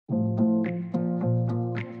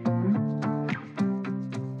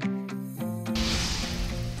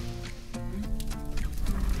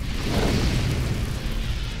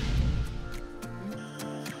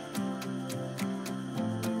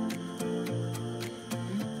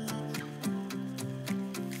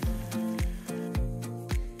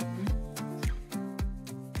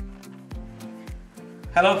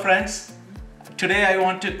Hello friends, today I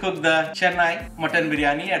want to cook the Chennai Mutton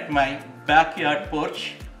Biryani at my backyard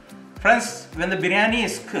porch. Friends, when the biryani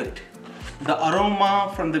is cooked, the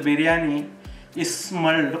aroma from the biryani is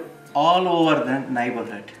smelled all over the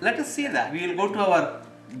neighborhood. Let us see that. We will go to our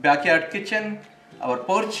backyard kitchen, our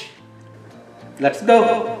porch. Let's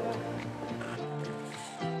go.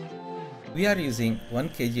 We are using 1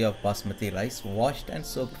 kg of Basmati rice washed and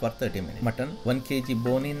soaked for 30 minutes. Mutton 1 kg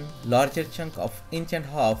bone-in, larger chunk of 1.5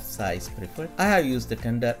 inch size preferred. I have used the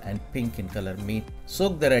tender and pink in color meat.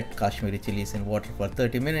 Soak the red Kashmiri chilies in water for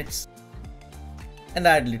 30 minutes and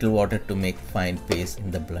add little water to make fine paste in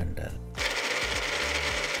the blender.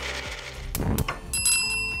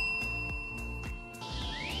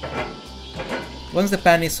 Once the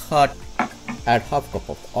pan is hot, add half cup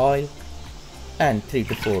of oil and 3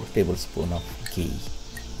 to 4 tablespoons of ghee.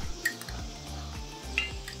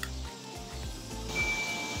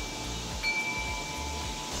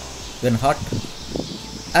 When hot,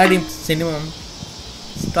 add in cinnamon,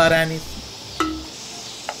 star anise,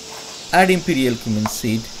 add Imperial cumin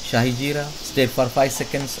seed, Shahi Jira, stir for 5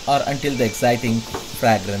 seconds or until the exciting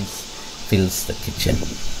fragrance fills the kitchen.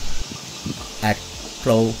 Add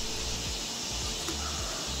clove,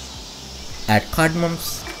 add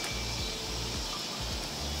cardamoms,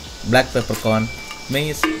 black peppercorn,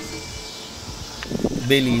 mace,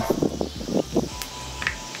 bay leaf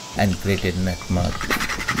and grated nutmeg.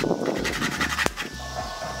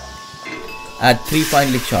 Add 3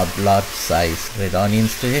 finely chopped large size red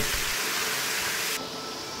onions to it.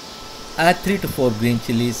 Add 3 to 4 green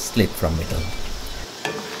chilies slit from middle.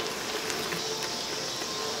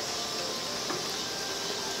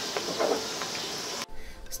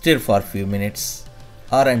 Stir for a few minutes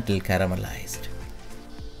or until caramelized.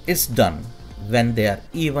 It's done when they are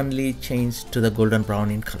evenly changed to the golden brown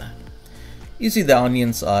in color. You see, the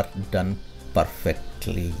onions are done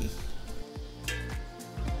perfectly.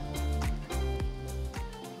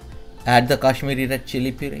 Add the Kashmiri red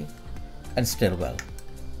chili puree and stir well.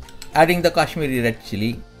 Adding the Kashmiri red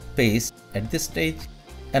chili paste at this stage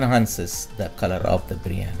enhances the color of the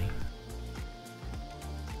biryani.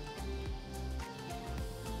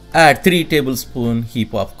 Add 3 tablespoons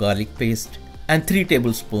heap of garlic paste and 3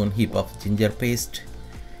 tablespoons heap of ginger paste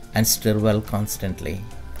and stir well constantly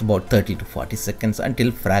about 30 to 40 seconds until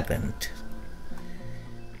fragrant.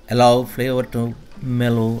 Allow flavor to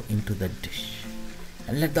mellow into the dish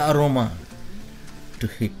and let the aroma to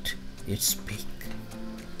hit its peak.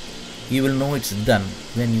 You will know it's done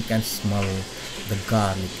when you can smell the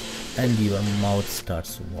garlic and your mouth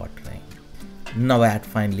starts watering. Now add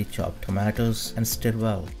finely chopped tomatoes and stir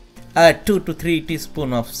well. Add 2 to 3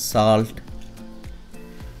 teaspoons of salt.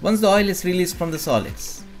 Once the oil is released from the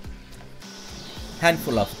solids,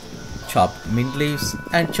 handful of chopped mint leaves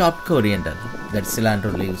and chopped coriander, that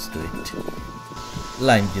cilantro leaves to it.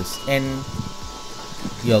 Lime juice in,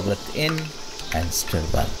 yogurt in and stir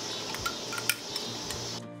well.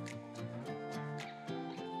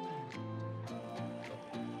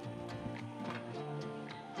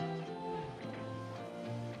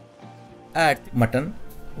 Add mutton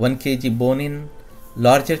 1 kg bone-in,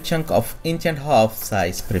 larger chunk of 1.5 inch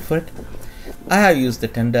size preferred. I have used the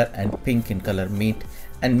tender and pink in color meat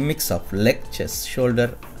and mix of leg, chest,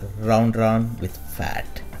 shoulder, round with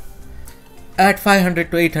fat. Add 500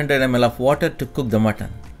 to 800 ml of water to cook the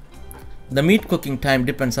mutton. The meat cooking time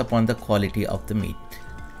depends upon the quality of the meat.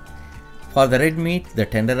 For the red meat, the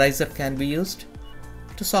tenderizer can be used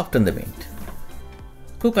to soften the meat.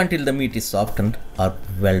 Cook until the meat is softened or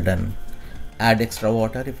well done. Add extra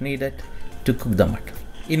water if needed to cook the mutton.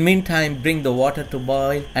 In meantime, bring the water to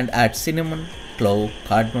boil and add cinnamon, clove,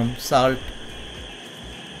 cardamom, salt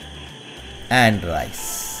and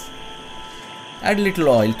rice. Add little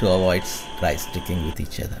oil to avoid rice sticking with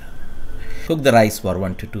each other. Cook the rice for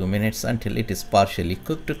 1 to 2 minutes until it is partially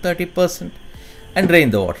cooked to 30% and drain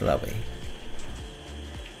the water away.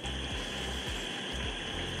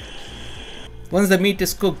 Once the meat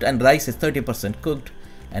is cooked and rice is 30% cooked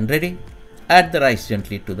and ready, add the rice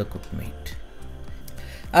gently to the cooked meat.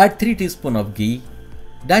 Add 3 teaspoons of ghee,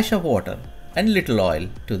 dash of water and little oil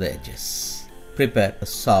to the edges. Prepare a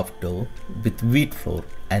soft dough with wheat flour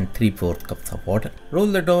and 3/4 cups of water. Roll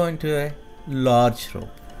the dough into a large roll.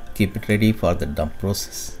 Keep it ready for the dump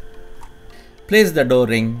process. Place the dough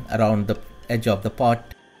ring around the edge of the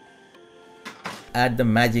pot. Add the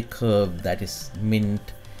magic herb, that is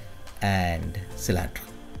mint and cilantro.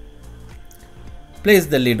 Place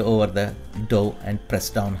the lid over the dough and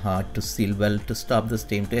press down hard to seal well to stop the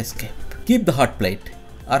steam to escape. Keep the hot plate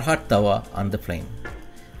or hot tawa on the flame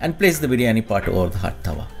and place the biryani pot over the hot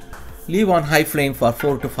tawa. Leave on high flame for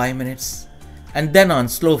 4 to 5 minutes and then on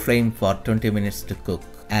slow flame for 20 minutes to cook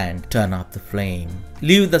and turn off the flame.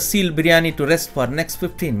 Leave the sealed biryani to rest for next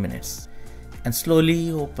 15 minutes and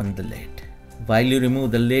slowly open the lid. While you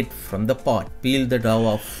remove the lid from the pot, peel the dough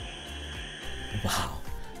off. Wow,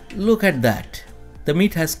 look at that. The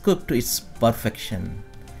meat has cooked to its perfection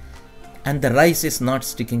and the rice is not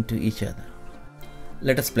sticking to each other.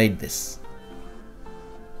 Let us plate this.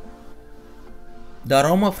 The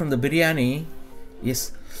aroma from the biryani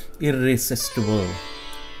is irresistible.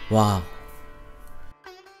 Wow.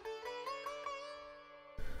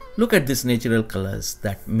 Look at these natural colors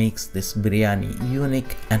that makes this biryani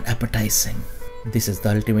unique and appetizing. This is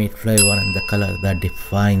the ultimate flavor and the color that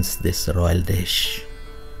defines this royal dish.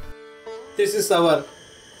 This is our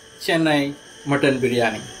Chennai Mutton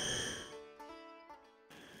Biryani.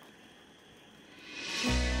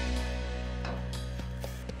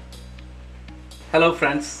 Hello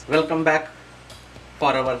friends, welcome back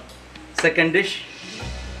for our second dish,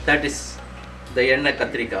 that is the Enna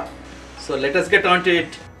Katrika. So let us get on to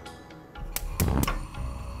it.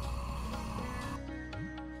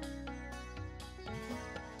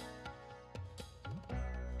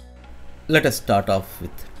 Let us start off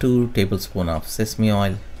with 2 tablespoons of sesame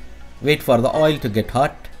oil. Wait for the oil to get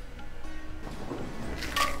hot.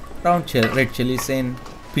 Ground red chilies in,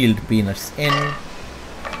 peeled peanuts in,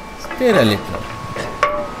 stir a little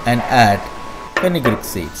and add fenugreek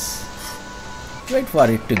seeds. Wait for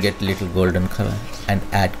it to get little golden color and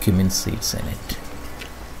add cumin seeds in it.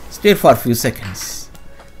 Stir for a few seconds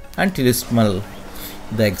until you smell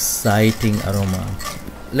the exciting aroma.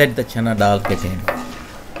 Let the chana dal get in.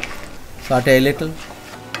 Saute a little.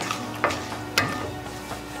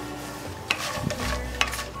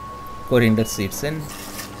 Coriander seeds in.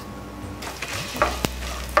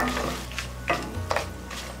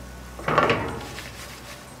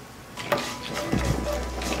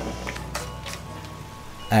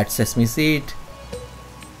 Add sesame seed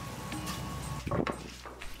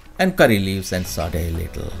and curry leaves and saute a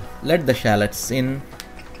little. Let the shallots in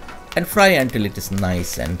and fry until it is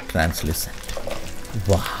nice and translucent.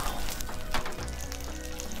 Wow!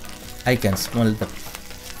 I can smell the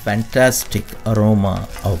fantastic aroma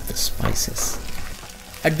of the spices.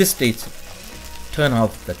 At this stage, turn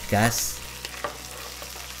off the gas.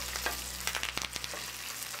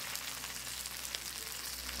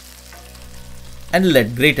 And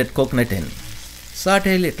let grated coconut in.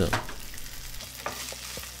 Saute a little.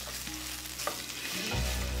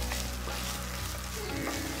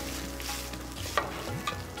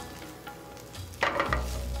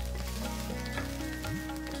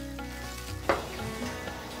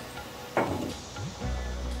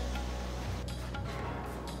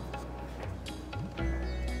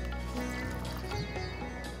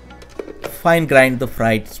 Fine grind the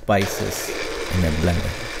fried spices in a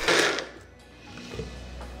blender.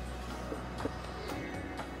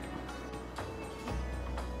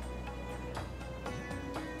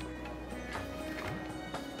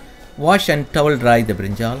 Wash and towel dry the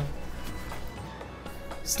brinjal.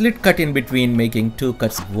 Slit cut in between, making 2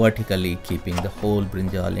 cuts vertically, keeping the whole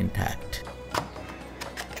brinjal intact.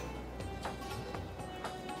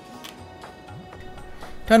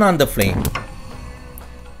 Turn on the flame.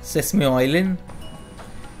 Sesame oil in.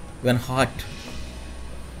 When hot,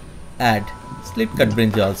 add slit cut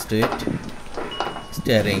brinjals to it,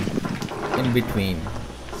 stirring in between.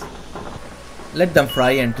 Let them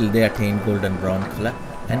fry until they attain golden brown color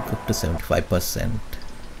and cook to 75%.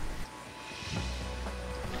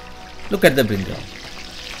 Look at the brinjal.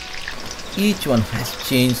 Each one has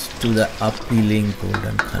changed to the appealing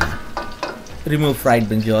golden color. Remove fried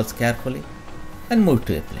brinjals carefully and move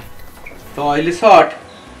to a plate. The oil is hot.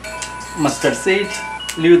 Mustard seeds.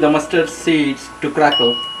 Leave the mustard seeds to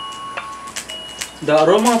crackle. The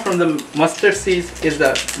aroma from the mustard seeds is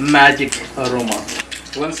the magic aroma.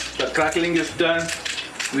 Once the crackling is done,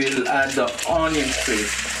 we'll add the onions to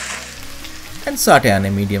it. And saute on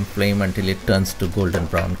a medium flame until it turns to golden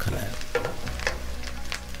brown color.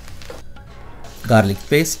 Garlic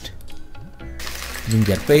paste,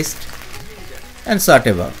 ginger paste, and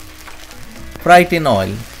saute well. Fry it in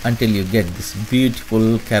oil until you get this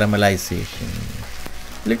beautiful caramelization.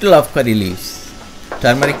 Little of curry leaves,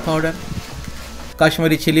 turmeric powder,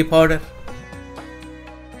 Kashmiri chili powder,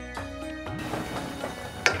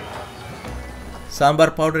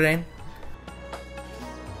 sambar powder in.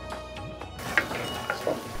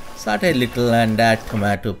 Saute a little and add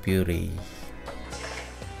tomato puree.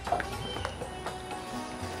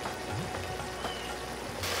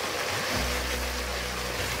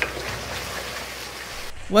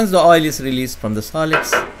 Once the oil is released from the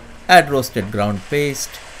solids, add roasted ground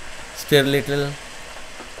paste, stir little,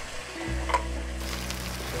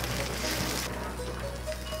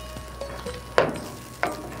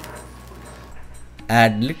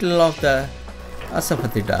 Add little of the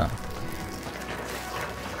asafoetida.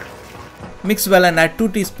 Mix well and add 2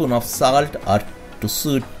 teaspoons of salt or to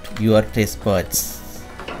suit your taste buds.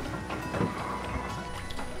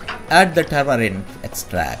 Add the tamarind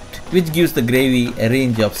extract, which gives the gravy a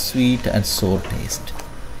range of sweet and sour taste.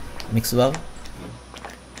 Mix well.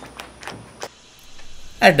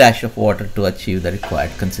 Add a dash of water to achieve the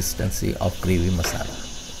required consistency of gravy masala.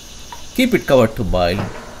 Keep it covered to boil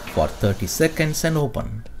for 30 seconds and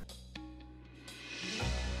open.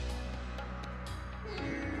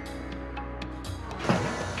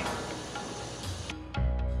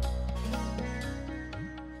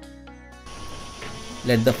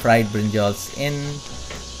 Let the fried brinjals in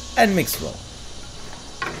and mix well.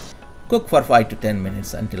 Cook for 5 to 10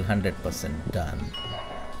 minutes until 100% done.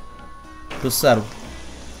 To serve,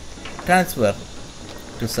 transfer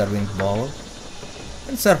to serving bowl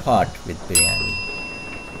and serve hot with biryani,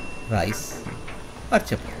 rice or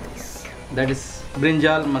chapatis. That is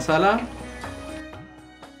brinjal masala.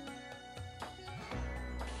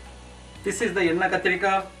 This is the enna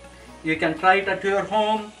katrika. You can try it at your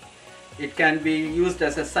home. It can be used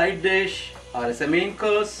as a side dish or as a main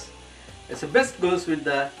course. It's the best goes with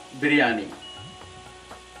the biryani.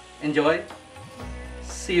 Enjoy.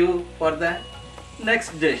 See you for the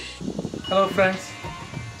next dish. Hello friends.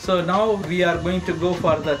 So now we are going to go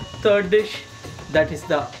for the third dish, that is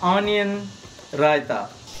the onion raita.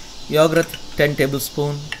 Yogurt 10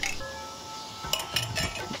 tablespoons.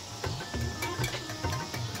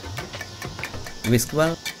 Whisk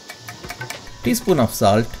well. Teaspoon of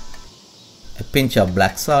salt. A pinch of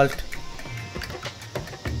black salt.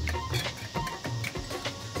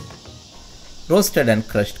 Roasted and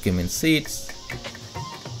crushed cumin seeds.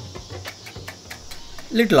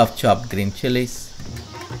 Little of chopped green chilies.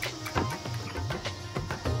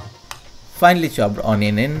 Finely chopped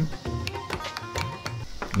onion in.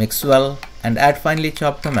 Mix well and add finely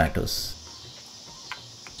chopped tomatoes.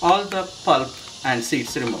 All the pulp and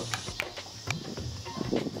seeds removed.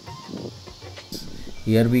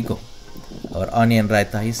 Here we go. Our onion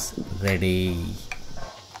raita is ready.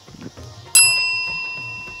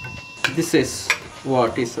 This is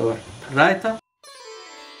what is our raita.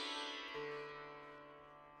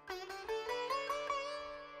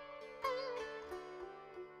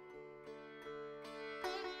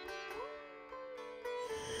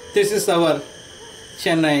 This is our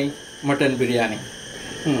Chennai Mutton Biryani.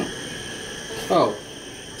 Oh,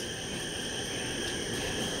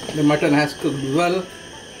 the mutton has cooked well.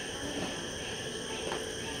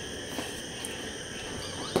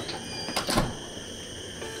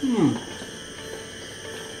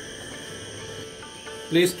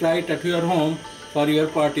 Please try it at your home for your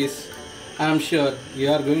parties. I am sure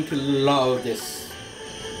you are going to love this.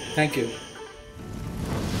 Thank you.